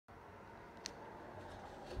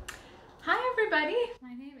everybody!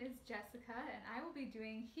 My name is Jessica and I will be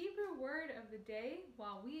doing Hebrew word of the day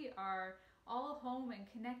while we are all home and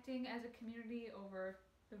connecting as a community over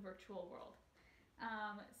the virtual world.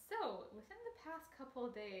 So within the past couple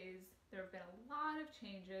of days there have been a lot of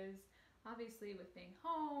changes, obviously with being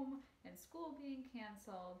home and school being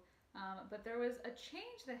canceled, but there was a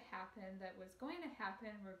change that happened that was going to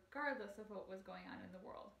happen regardless of what was going on in the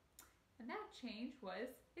world. And that change was,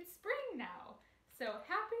 it's spring now! So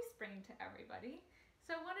happy spring to everybody.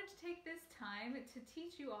 So I wanted to take this time to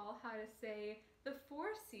teach you all how to say the 4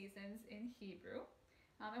 seasons in Hebrew.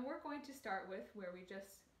 And we're going to start with where we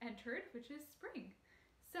just entered, which is spring.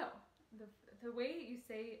 So the way you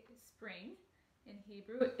say spring in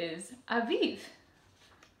Hebrew is aviv.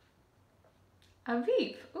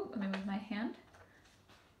 Aviv. Oh, let me move my hand.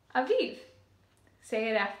 Aviv. Say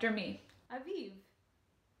it after me. Aviv.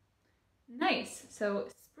 Nice. So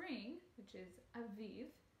spring, which is aviv,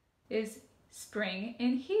 is spring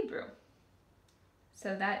in Hebrew.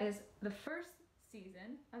 So that is the first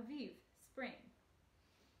season, aviv, spring.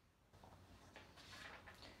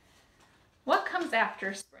 What comes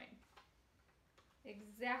after spring?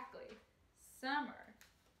 Exactly, summer.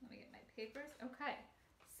 Let me get my papers. Okay,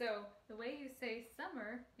 so the way you say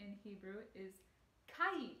summer in Hebrew is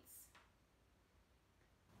kayitz.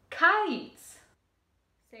 Kayitz.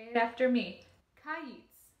 Say it after me. Kayitz.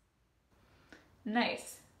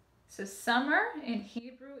 Nice. So summer in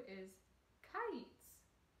Hebrew is kayitz.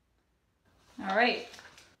 All right.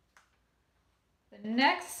 The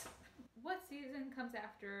next, what season comes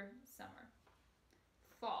after summer?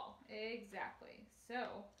 Fall. Exactly.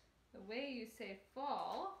 So the way you say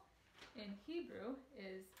fall in Hebrew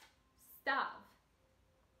is stav.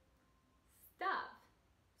 Stav.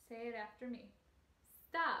 Say it after me.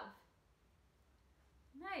 Stav.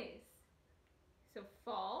 Nice. So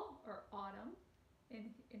fall or autumn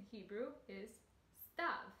in Hebrew is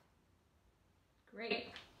stav. Great.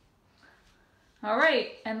 All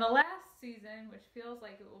right, and the last season, which feels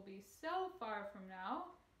like it will be so far from now,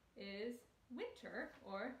 is winter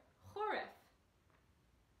or choref.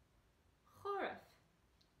 Choref.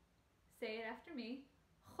 Say it after me.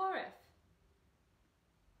 Choref.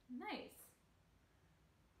 Nice.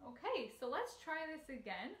 Okay, so let's try this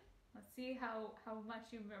again. Let's see how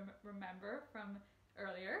much you remember from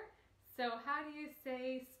earlier. So how do you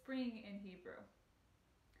say spring in Hebrew?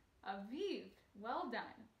 Aviv, well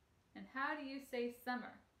done. And how do you say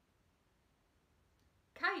summer?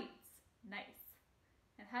 Kayitz, nice.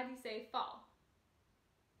 And how do you say fall?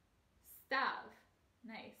 Stav,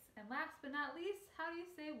 nice. And last but not least, how do you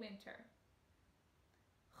say winter?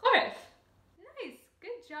 Choref, nice.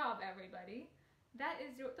 Good job, everybody.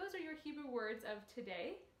 Those are your Hebrew words of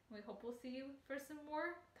today. We hope we'll see you for some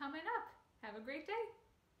more coming up. Have a great day.